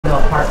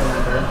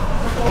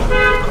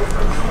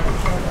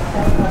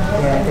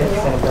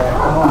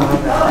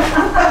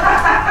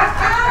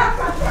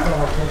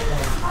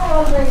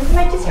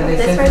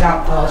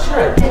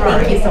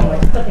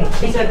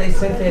She said they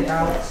sent it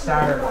out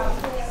Saturday.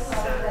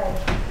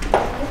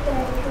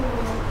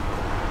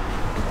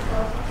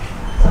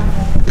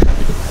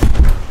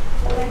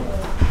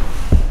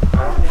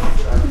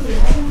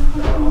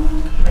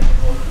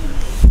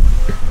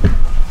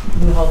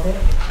 You hold it?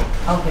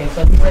 Okay,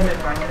 so he said it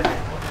right here.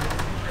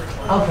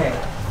 Okay.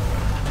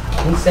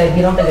 He said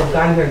he don't think it's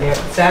gotten here yet.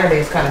 Saturday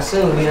is kind of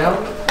soon, you know?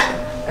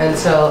 And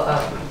so,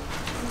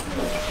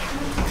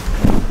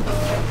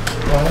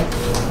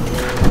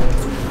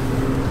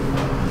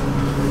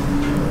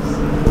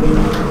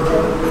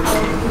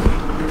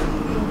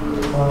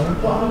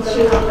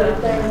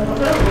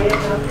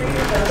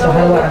 so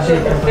how do I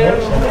update the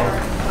information?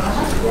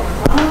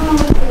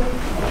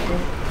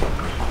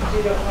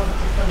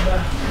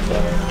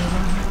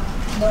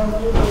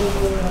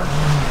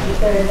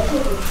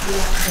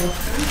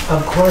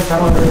 Of course, I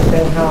don't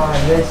understand how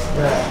I missed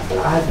the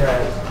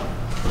address.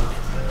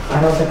 I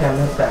don't think I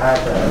missed the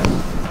address.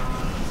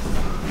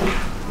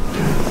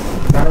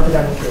 I don't think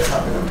I missed the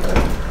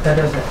address. That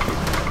doesn't.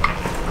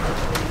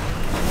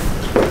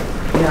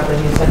 Yeah, but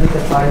you said we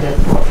could find it.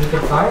 We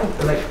could find,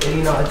 like,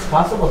 you know, it's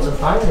possible to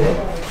find it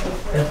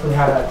if we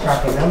had a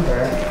tracking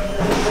number.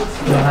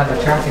 We don't have a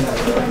tracking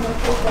number.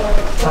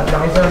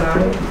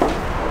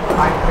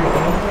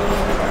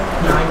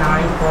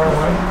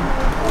 909-538-9941.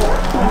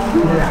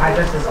 And the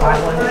address is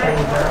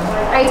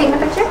 5170. Are you taking a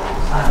picture?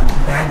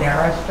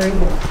 Bandera Street,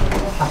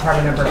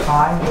 apartment number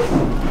 5,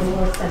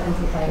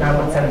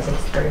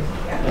 91763.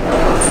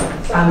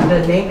 The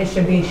name, it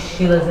should be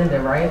Sheila Zinda,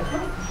 right?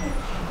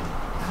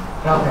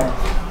 Okay.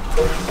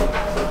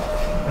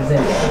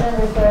 Zinda.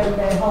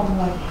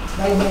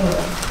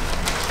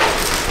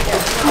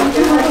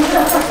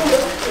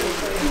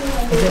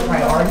 Is it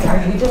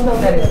priority? We just know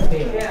that it's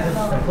big.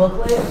 The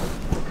booklet.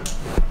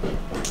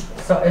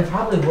 So it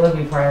probably would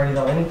be priority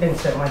though. Anything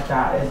sent like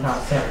that is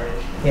not sent.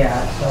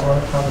 Yeah, so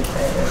we'll probably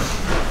say it is.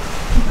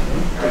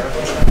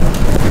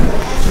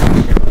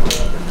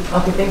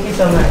 Okay, thank you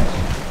so much.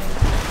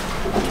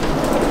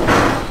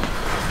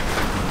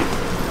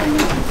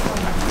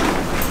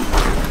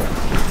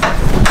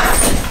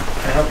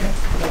 Can I help you?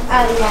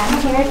 Yeah, I'm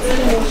here to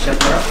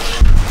shift her up.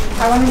 I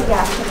want to get to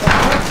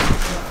that.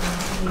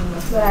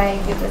 Would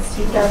I give this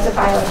to you? Does it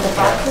violate the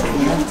boxes? Can I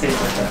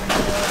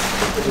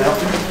help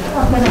you?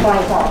 I'm going to buy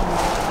that.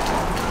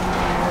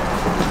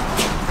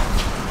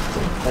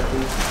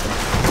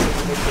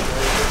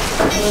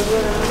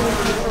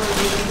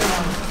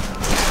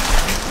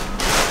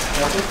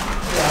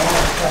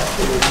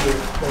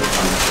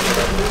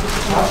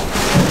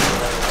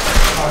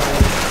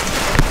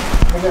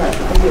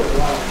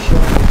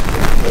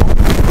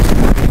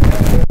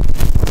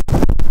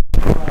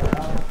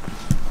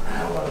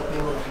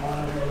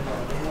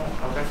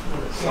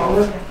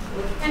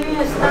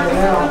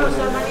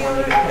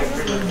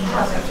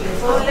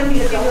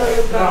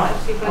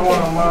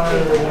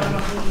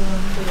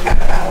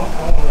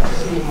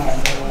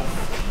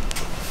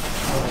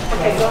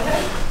 Okay, go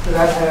ahead. Because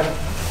I've had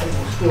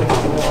people steal my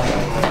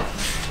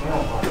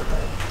mailbox.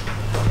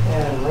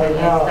 And right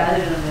now, I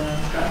know.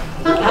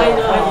 I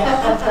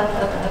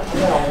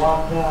gotta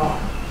walk down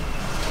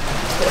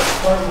the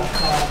apartment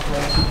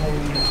complex,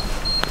 maybe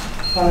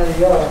 100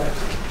 yards,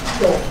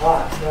 still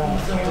hot down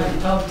the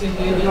street. Talk to you.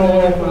 There's no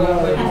way for me to do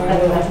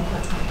it.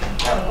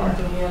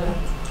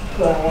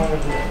 So I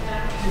wanted to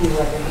see if I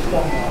can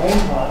sell my own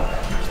box.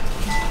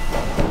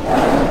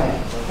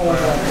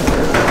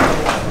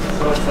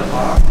 So it's a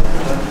box.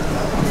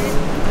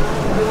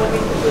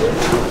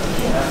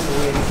 That's the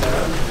way it's set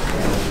up.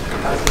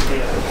 That's the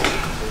data.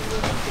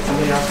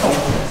 Somebody else has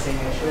the same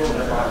issue with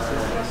the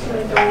boxes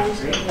down the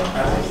street. As I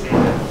say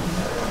that.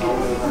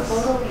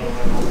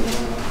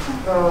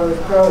 So the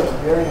crowd is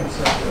very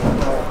accepting of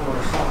that or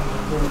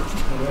something to do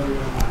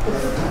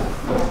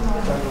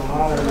with like a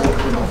monitor with the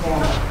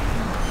camera.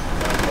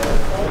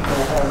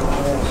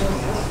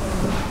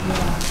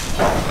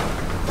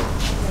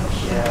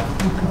 Yeah.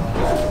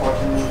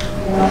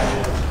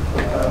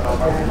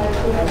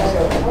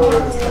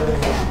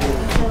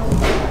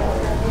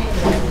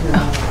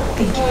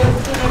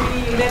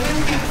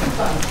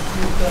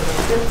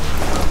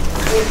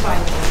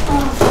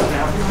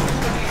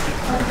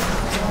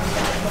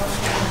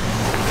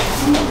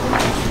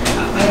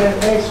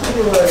 Next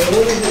week, what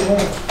is it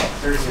next?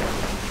 Thursday.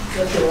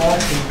 What's your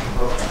last name?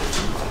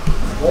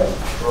 What?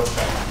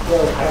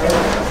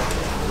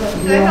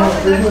 Can I help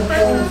the next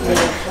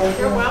person?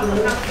 You're welcome.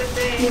 Have a good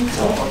day. Are you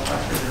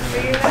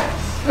there?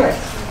 Yes.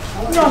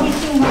 No, he's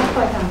doing my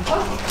question.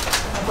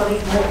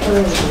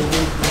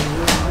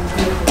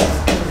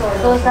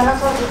 So están las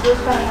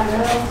solicitudes para la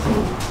nueva.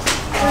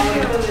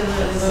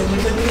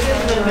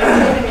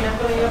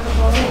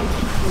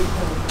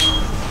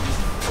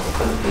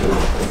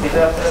 It's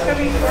going to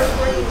be 4:49.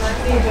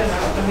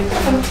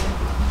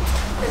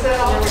 Is that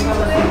all for you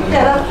today?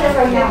 Yeah, that's it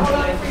right now.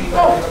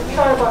 Oh,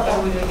 sorry about that.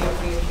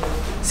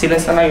 ¿Sí le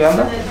están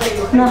ayudando?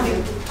 No.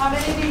 How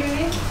many do you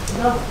need?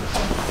 No.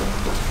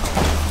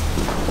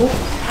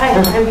 Hi,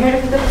 I'm here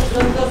to pick up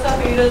Son dos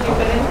apellidos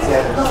diferentes.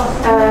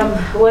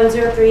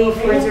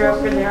 10340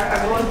 for there.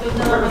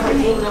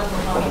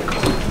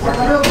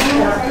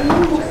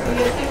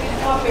 Y ese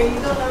mismo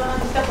apellido, nada más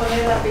necesita poner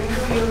el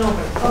apellido y un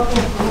nombre. Ok,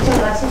 muchas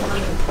gracias.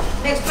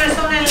 Next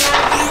person in line,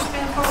 please,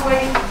 thank for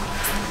waiting.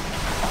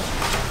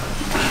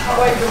 How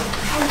are you?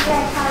 I'm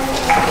good. How are you?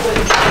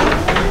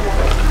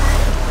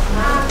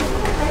 This is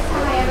the first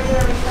time I ever do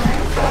a return,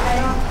 so I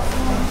don't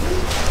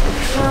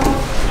know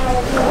how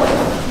to do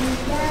it.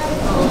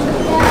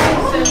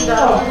 Send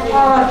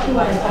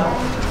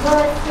Well,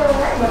 it's still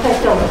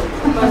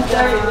working. but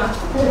Yeah,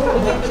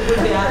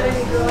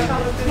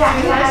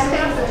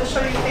 yeah. just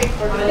show you tape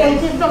for the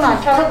Thank you so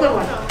much. Have a good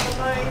one.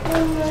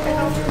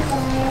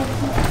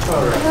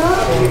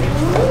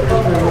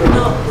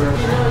 No,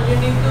 you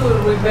need to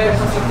reverse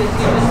because if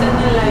you send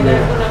it like that,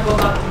 it's gonna go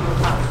back to your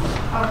house.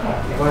 Okay.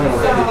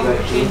 So you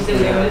change the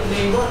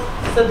label,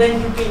 so then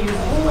you can use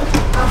this one. So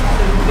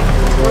you can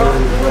do wrong,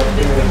 and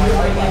then when you're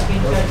ready, I can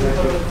try to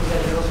put it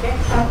together, okay?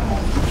 Okay.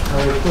 How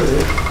you put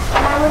it?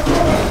 I will put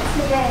it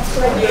today.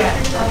 Yeah.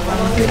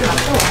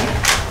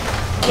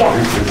 Yeah.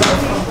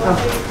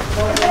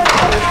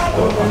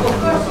 Of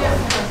course, yes.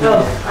 No,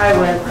 I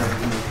will.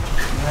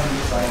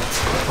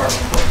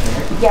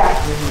 Yeah.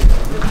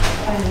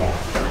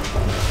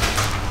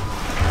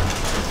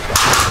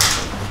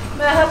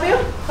 May I help you?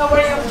 How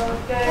are you?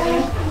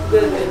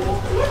 Good.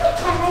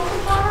 Can I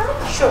take that?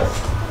 Sure.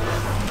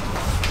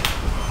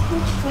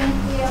 Thank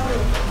you.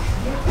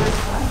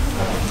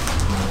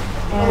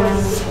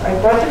 And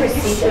I brought the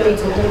receipt that they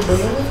told me to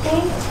bring with me.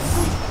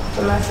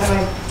 The last time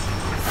I...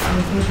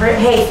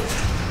 Hey!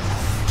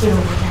 Get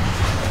over there.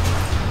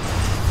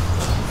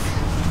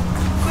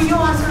 Could you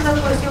answer the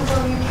question for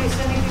me, please?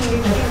 Anything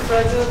lifting,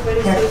 fragile,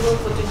 very stable,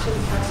 potential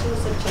fractures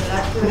such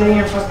as Put it in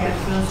your pocket.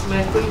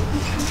 mercury?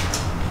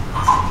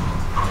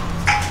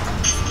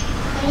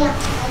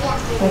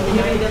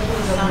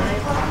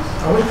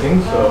 I would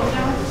think so.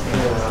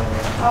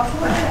 Yeah. Also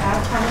wanted to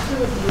ask how much you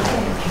would use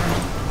in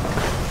insurance.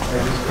 I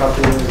just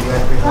copied it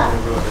exactly how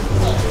they wrote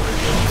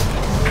it.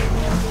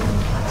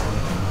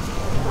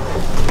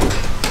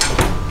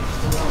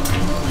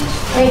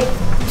 Hey!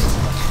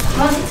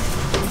 Come on.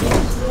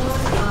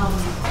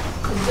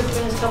 It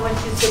depends how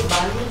much is the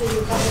value that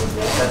you have in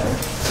there.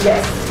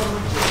 Yes.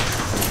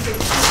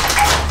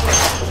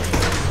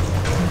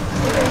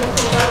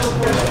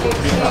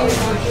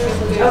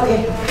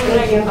 Okay,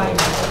 thank you. And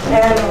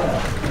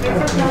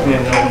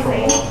Yeah, no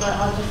problem.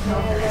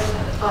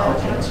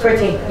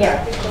 Pretty,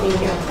 yeah,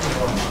 thank you.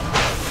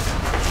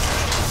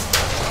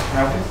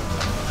 Happy?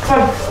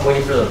 Come on. I'm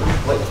waiting for the,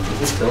 what, is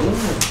this filming?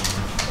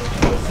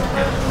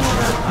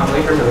 I'm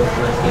waiting for the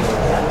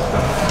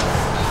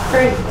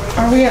Great.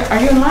 Are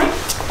you in line?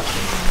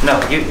 No,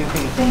 you can.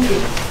 Thank you.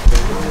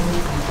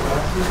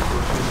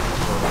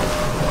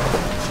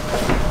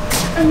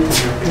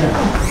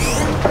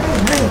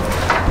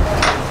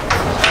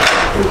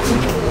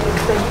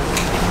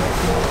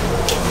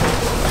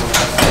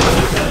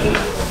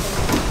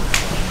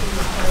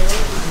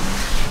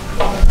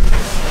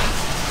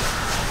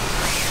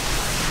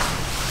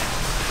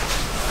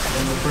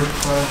 And the first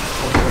class,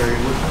 I'm sorry,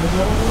 which one is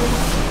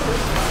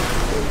that?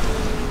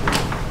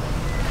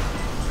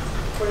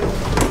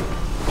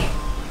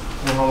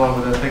 And how long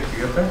would that take to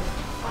get there?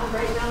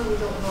 Right now, we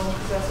don't know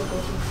because that's to go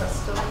through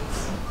customs.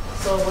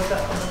 So with the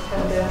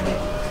pandemic,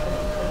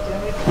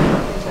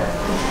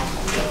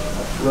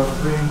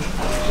 Roughly? we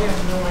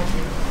have no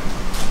idea.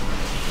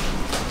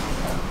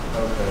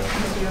 Okay.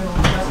 Because you know,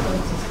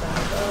 customs is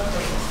back up,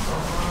 but it's so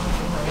long,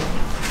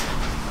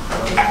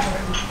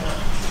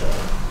 so.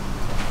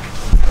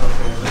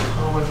 Okay, let's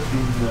go with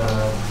the,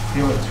 do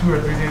you want 2 or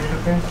 3 days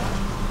shipping?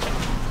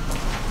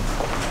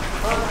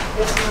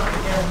 It's not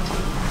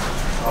guaranteed.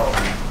 Oh.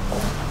 Okay.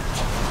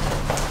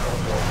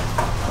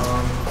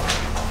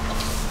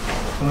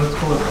 So let's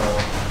go with that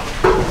one.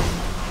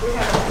 We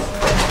have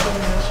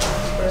international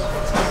express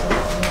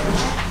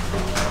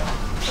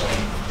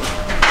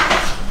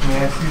May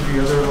I see the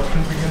other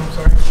options again? I'm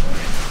sorry.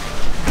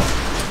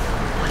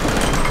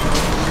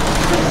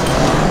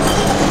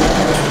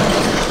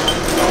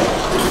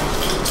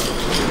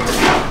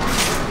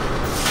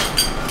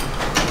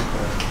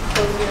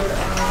 So your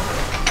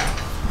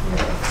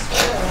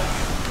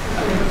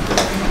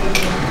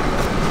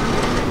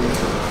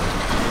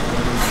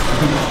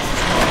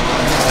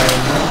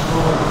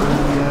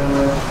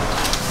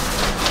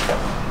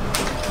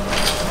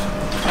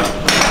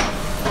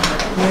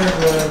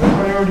The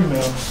priority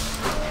mail.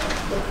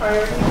 the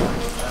priority.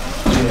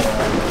 Yeah.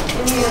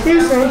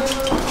 Excuse me.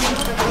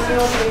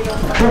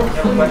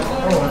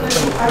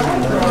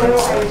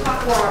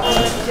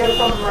 Get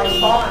from my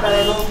boss, but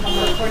I don't have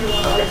the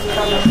 41 hours to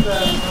come as the,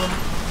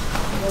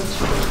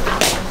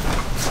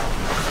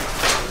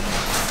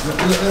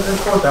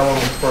 Let's go with that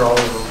one for all of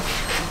them.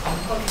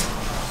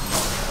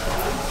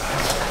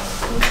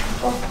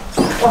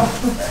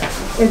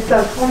 It's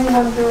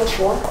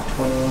 2104.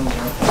 21.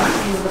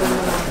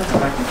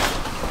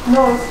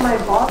 No, it's my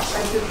boss.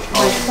 I just,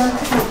 my son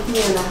took my key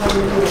and I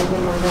haven't given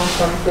him my mail,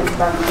 so I'm getting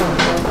back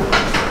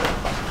home.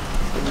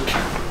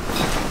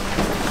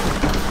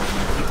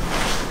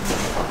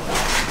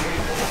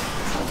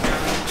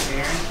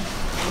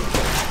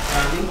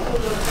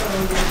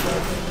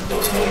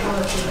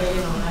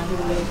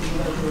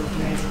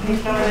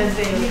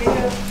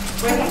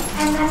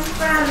 And then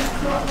from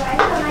what I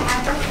put my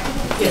address and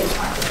his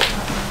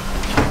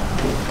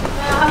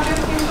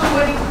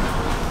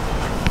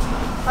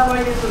How are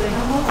you today?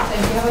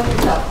 Thank you. How about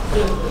yourself?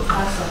 Good.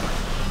 Awesome.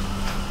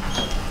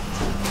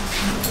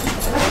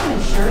 That's an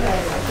insured I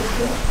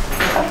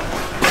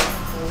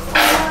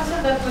Answer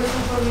that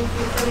question for me,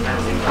 please.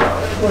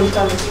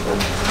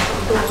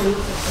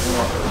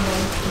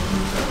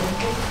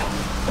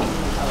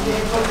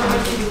 How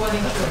much do you want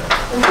insurance?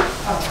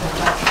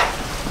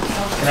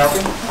 Can I help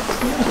you?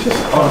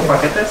 Oh, if I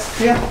get this?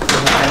 Yeah.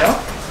 I know?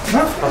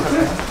 No, that's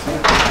good.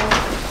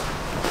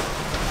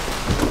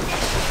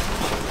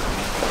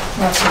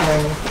 Not too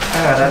many.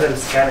 Ah, that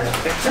is scattered.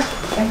 Okay.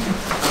 Thank you.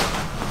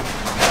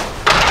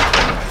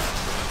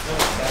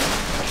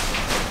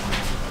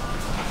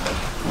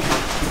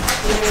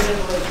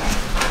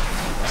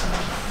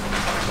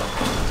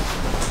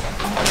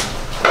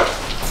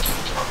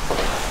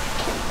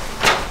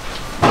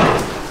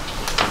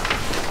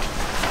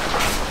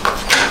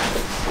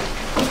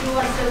 If you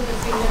want to sell the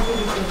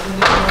signature,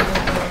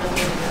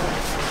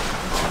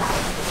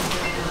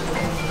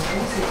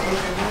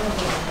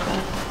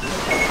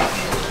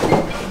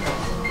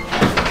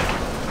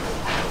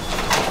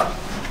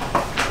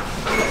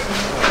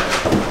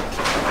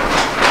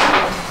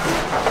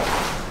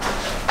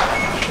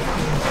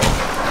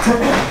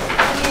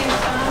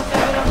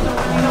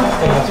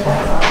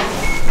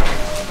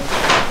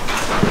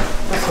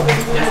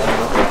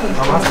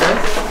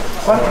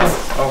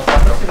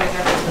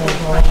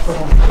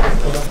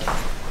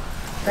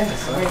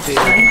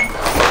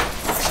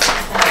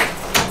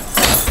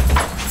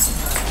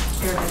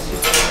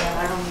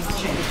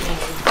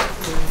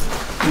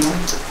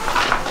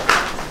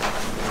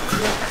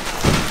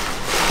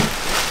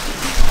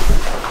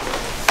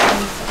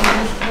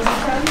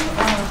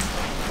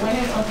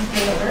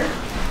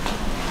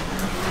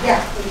 Yeah,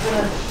 it's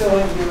gonna show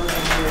in your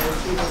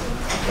receipt.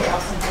 Okay,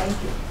 awesome,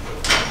 thank you.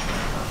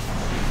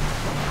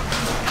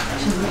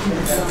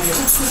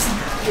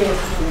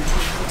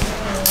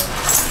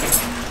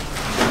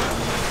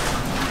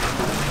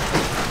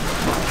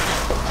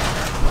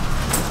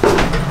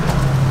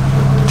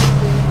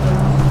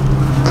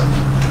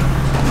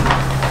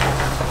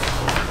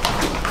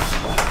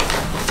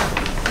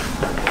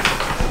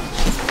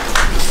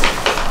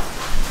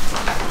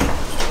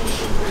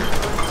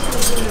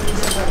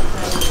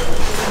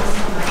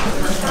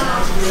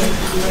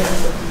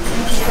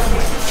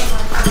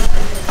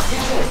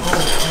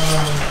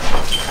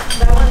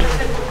 that one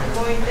is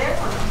going there.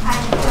 I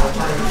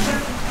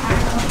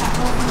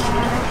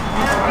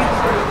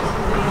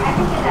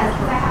think it does,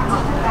 because I have to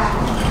put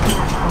that.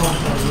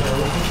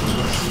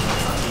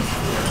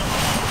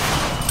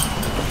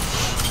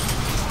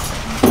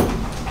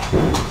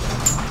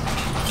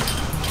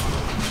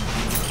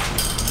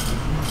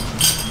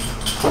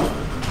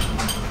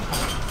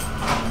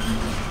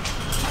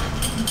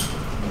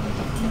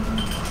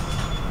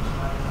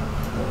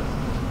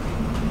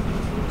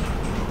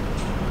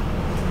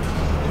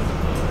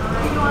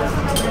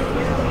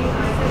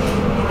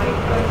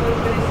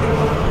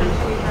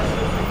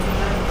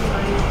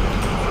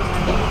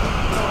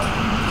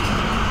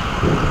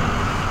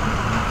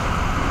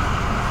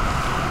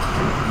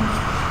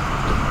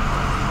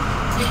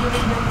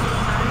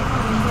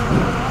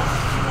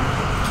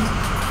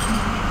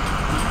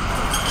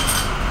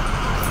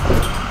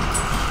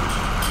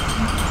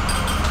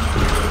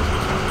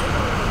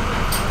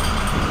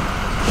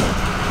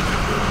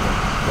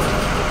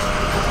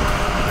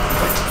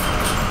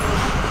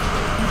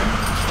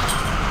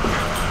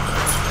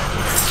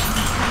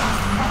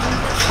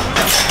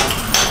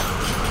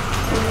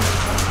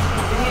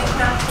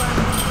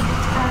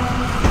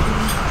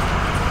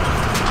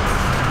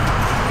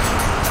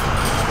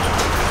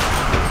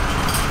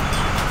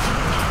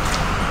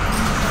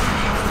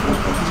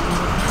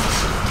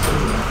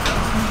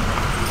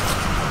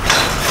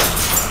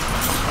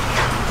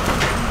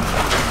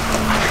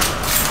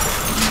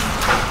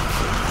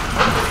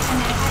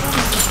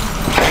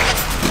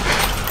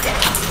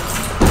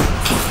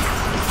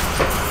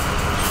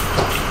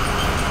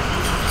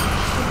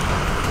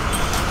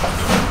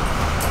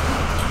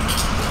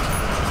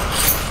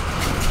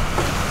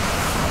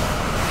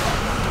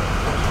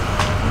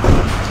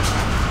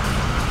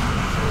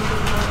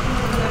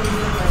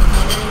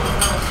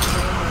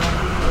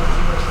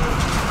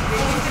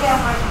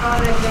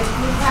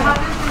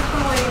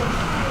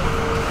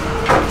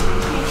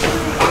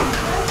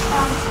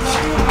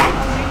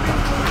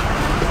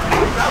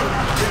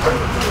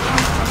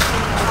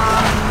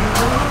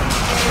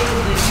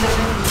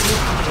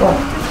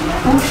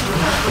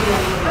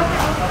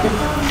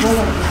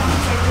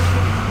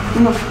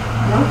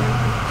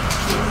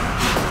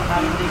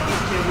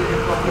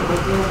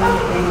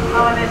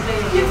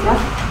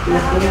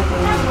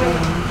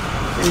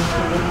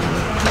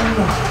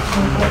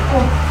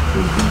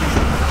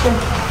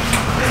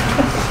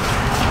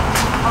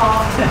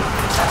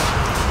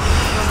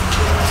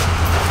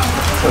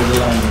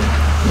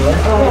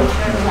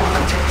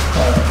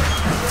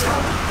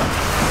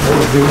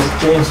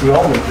 James, you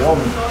owe me.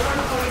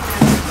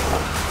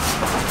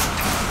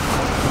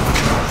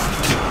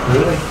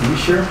 Really? You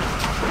sure?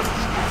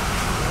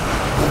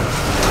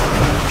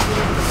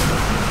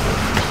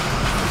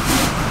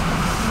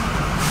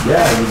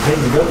 Yeah, you take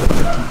me good.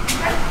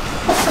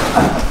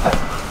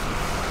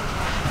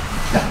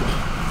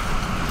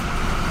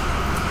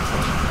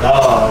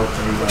 Oh,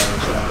 okay, got it.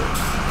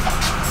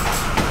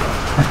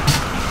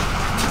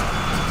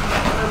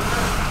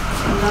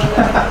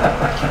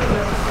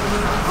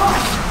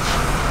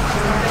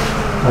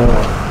 Oh.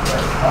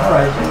 All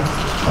right, James.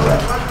 All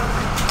right.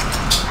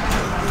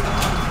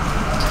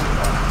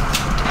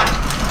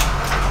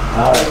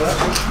 All right.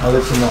 I'll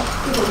let you know.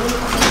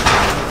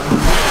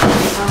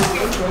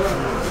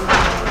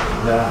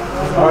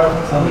 Yeah. All right.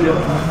 Sounds good.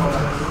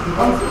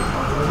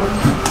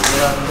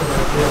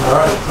 All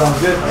right. Sounds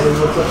good. Hey,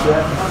 what's up,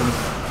 Jack?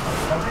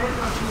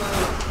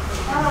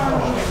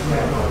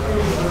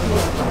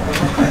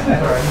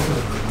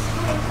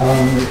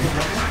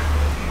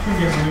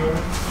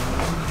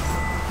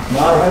 No,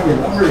 I have your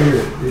number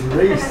here. It's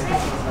raised.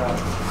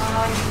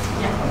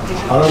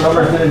 Other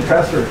numbers didn't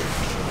transfer.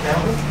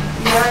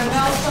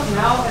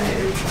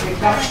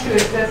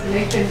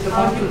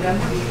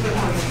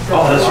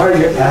 Oh, that's right. I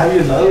have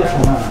your other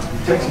phone on.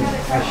 Text me. I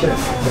should. I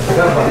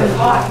forgot about it.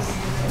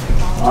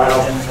 All right.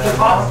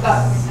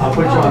 I'll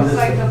put you on this. I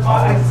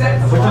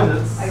set I'll put you on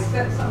this.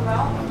 something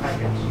out.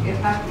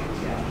 It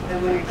packaged, yeah.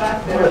 And when it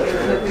got there,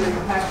 it was in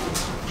the package.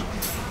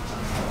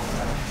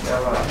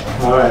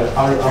 All right.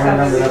 I'll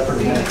remember that for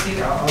the next. You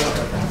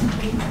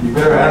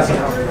better answer.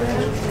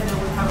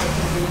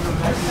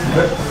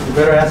 You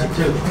better answer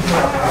too.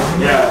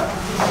 Yeah.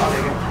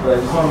 But I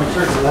just want to make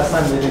sure, because last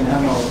time they didn't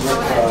have no,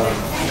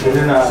 they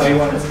didn't, So you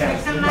want to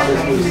scan? the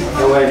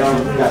way I don't,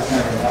 you got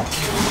sent right now.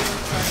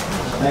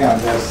 Hang on,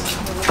 guys.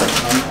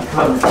 I'm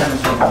cutting the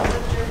tennis from now.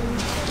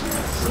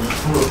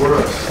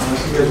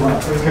 Unless you guys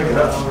want to pick it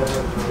up.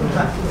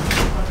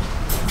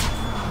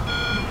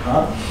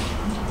 Huh?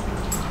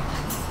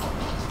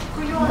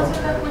 Could you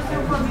answer that question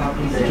for me,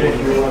 please? Hey, Jake,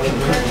 you're watching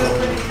this?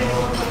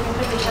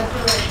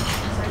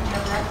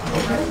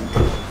 Okay.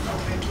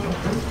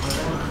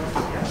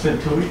 It's in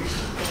 2 weeks,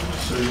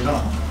 so you know.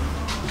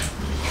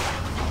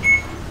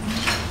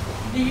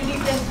 Do you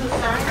need them to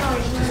sign or?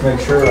 Just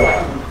make sure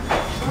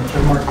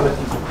Mark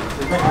listens.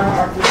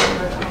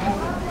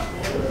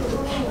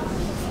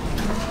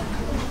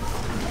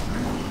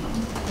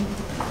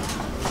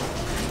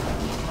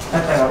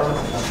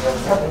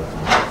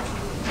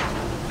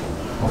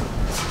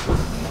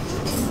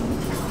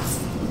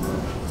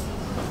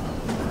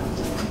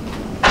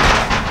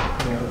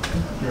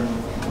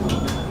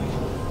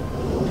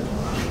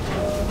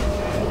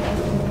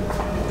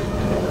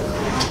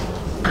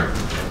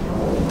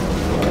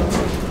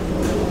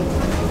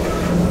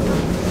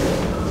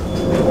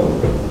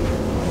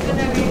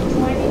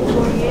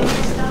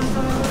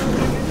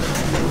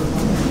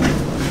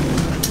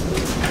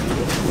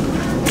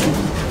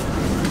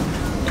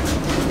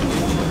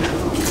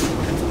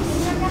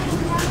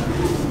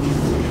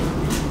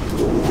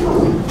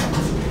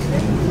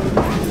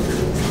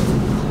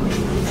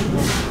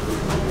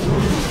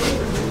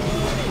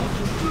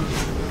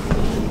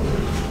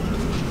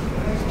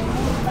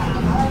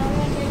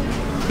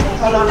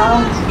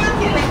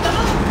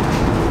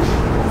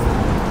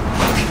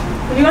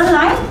 Are you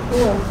online?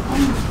 Yeah.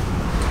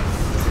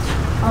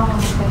 Oh,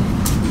 okay.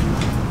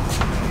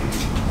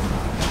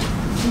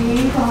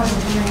 Sí, como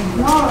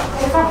no,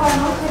 esa fue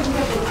anoche,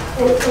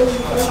 el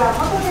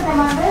reporte que te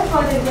mandé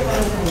fue el que te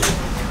mandé.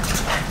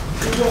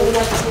 Y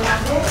la que te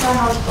mandé fue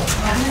anoche.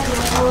 Imagínate,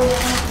 yo puedo ir a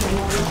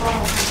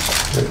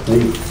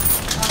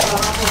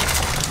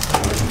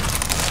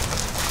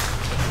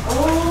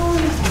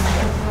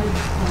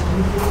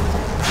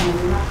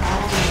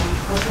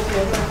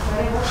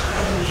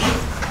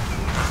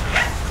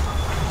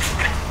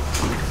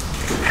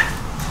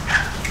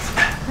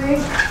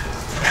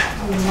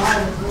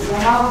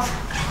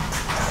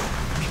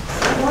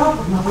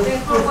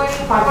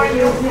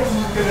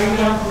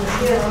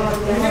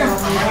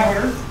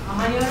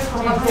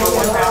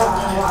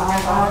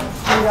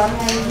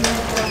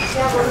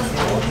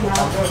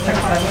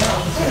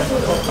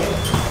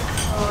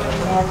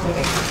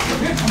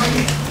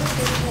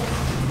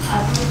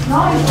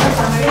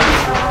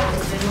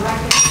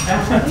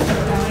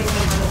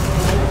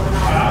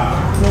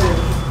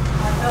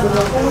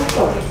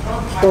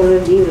todo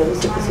el libro,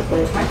 dice que se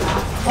puede sacar.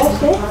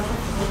 ¿Ok?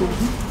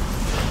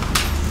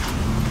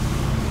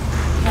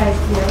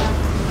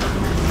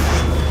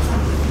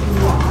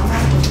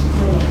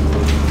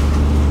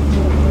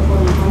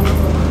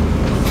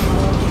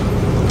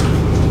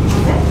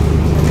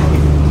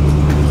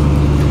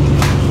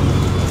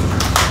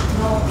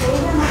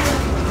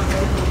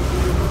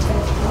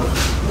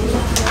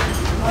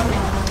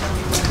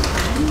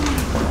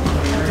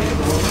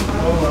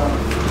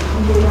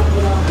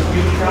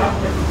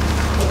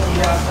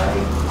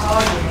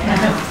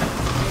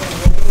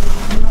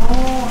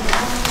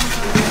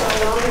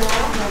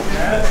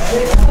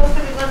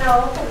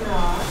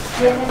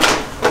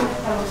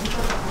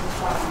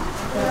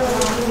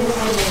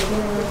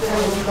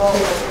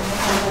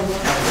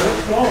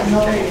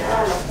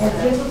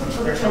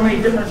 There's so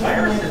many different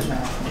viruses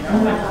now. You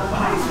know, like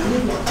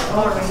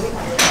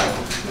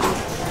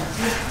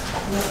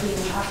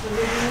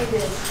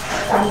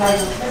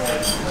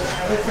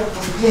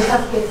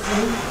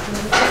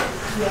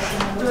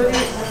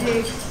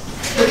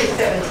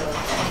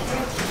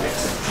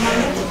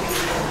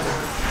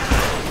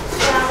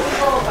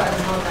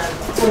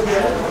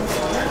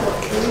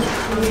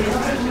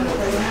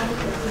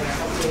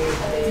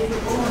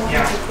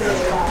yeah.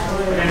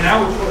 And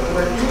now we're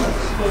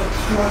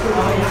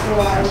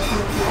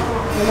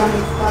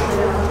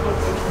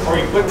or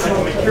you put like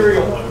a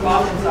material on the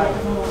bottom inside.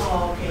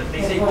 But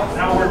they say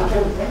now we're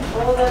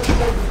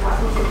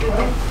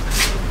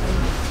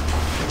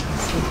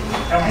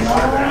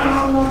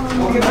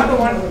we'll get another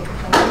one.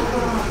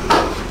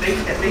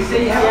 They say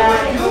you have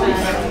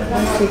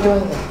to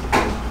doing it.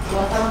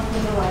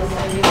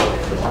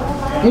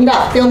 You're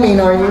not filming,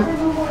 are you?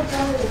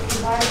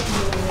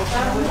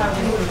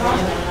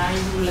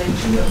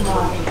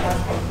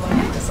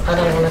 I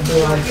don't want to be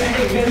on. Here.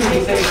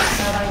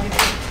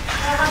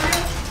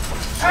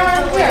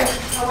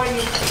 How are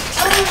you?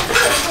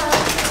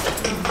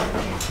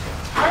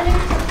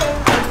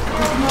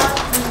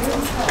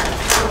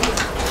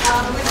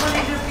 Which one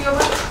is your PO?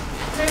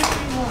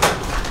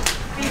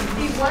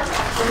 51?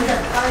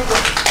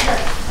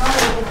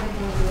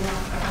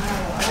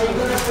 Are you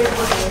gonna pay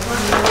for this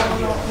one?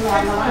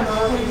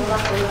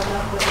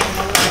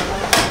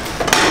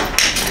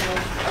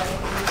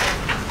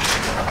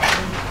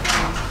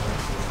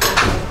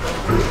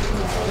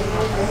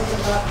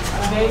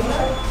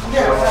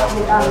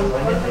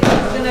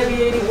 It's gonna be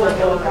 $81.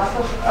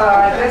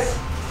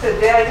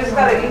 Today, I just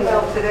got an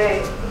email today.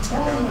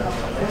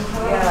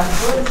 Yeah,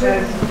 it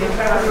says you're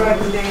trying to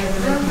write today in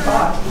the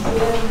box.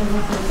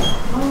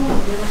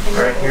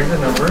 Alright, here's the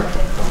number. I'm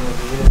going to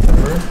give you this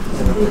number.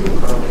 It's going to be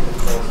probably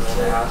going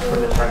to ask for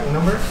the tracking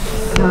number. And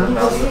then the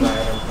value of the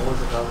item. What was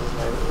the value of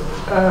the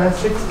item?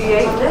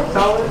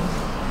 $68.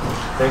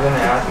 They're going to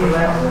ask for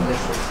that and then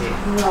this receipt.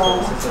 No.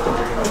 This is what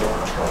they're going to go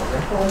on.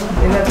 Okay?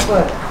 And that's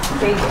what?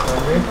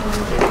 800.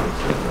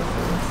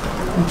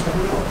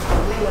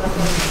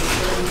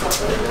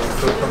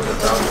 So from the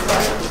value of the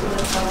item.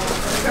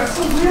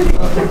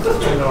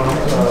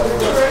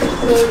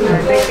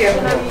 Thank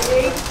you.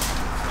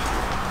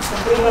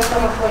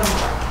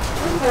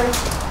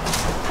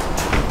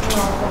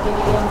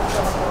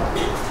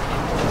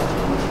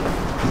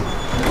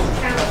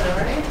 Canada,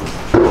 right?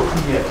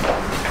 Yeah.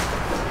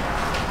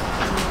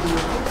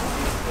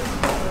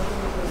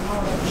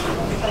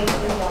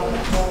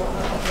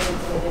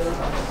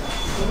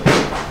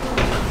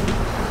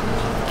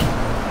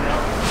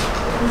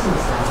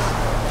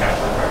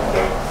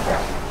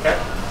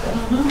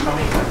 How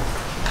many times?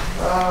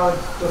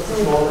 Just the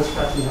smallest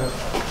cat you have.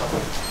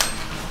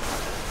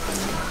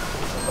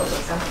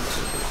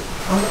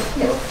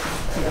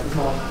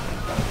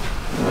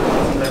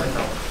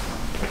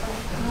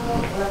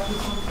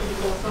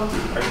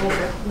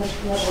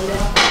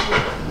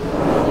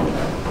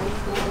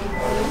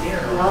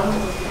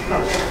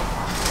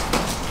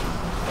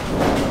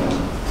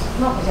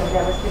 No, pues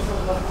ya ves que eso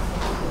va a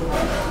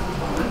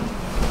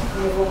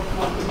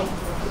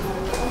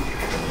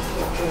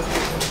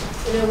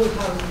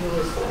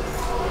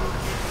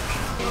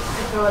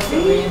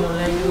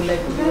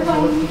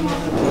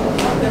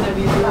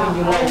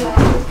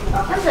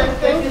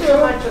Thank you so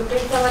much.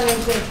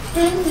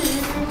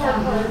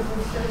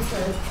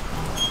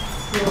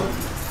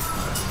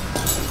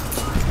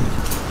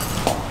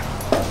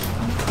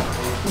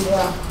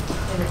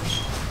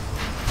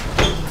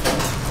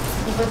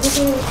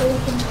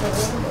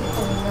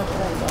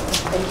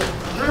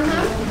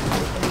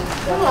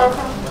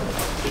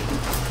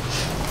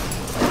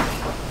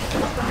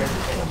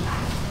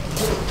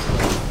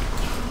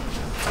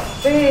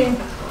 Okay, Sí,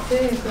 sí,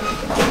 sí.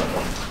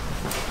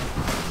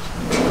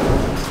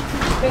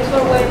 Thanks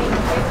for waiting.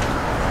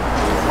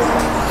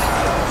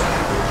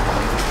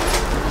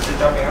 Is it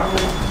dropping out?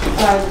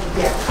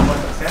 Yes.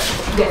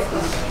 1%? Yes.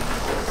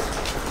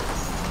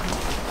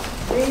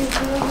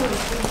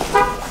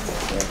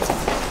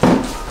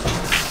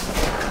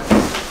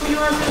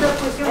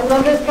 ¿En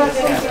dónde está?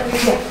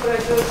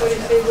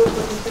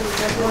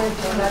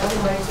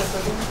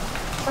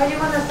 How you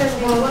want to send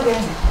me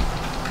one?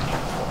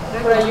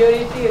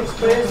 Priority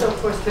Express or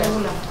for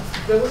Stemula?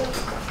 Regular?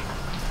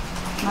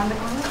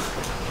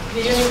 Do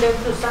you need them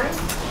to sign?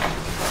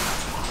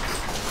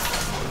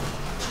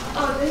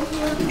 Oh, this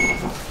one.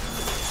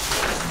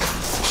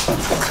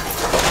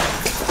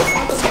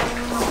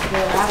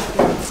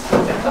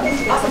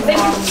 Awesome, thank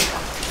you.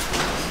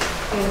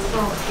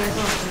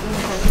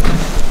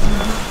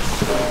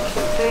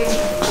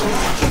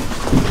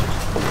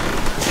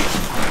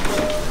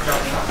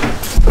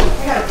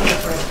 I gotta pay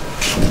for it.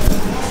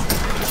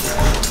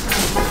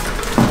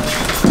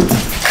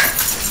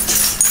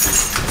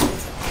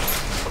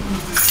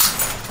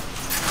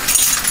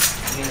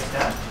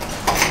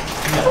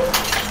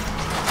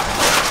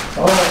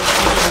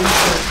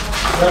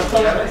 That's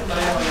all right.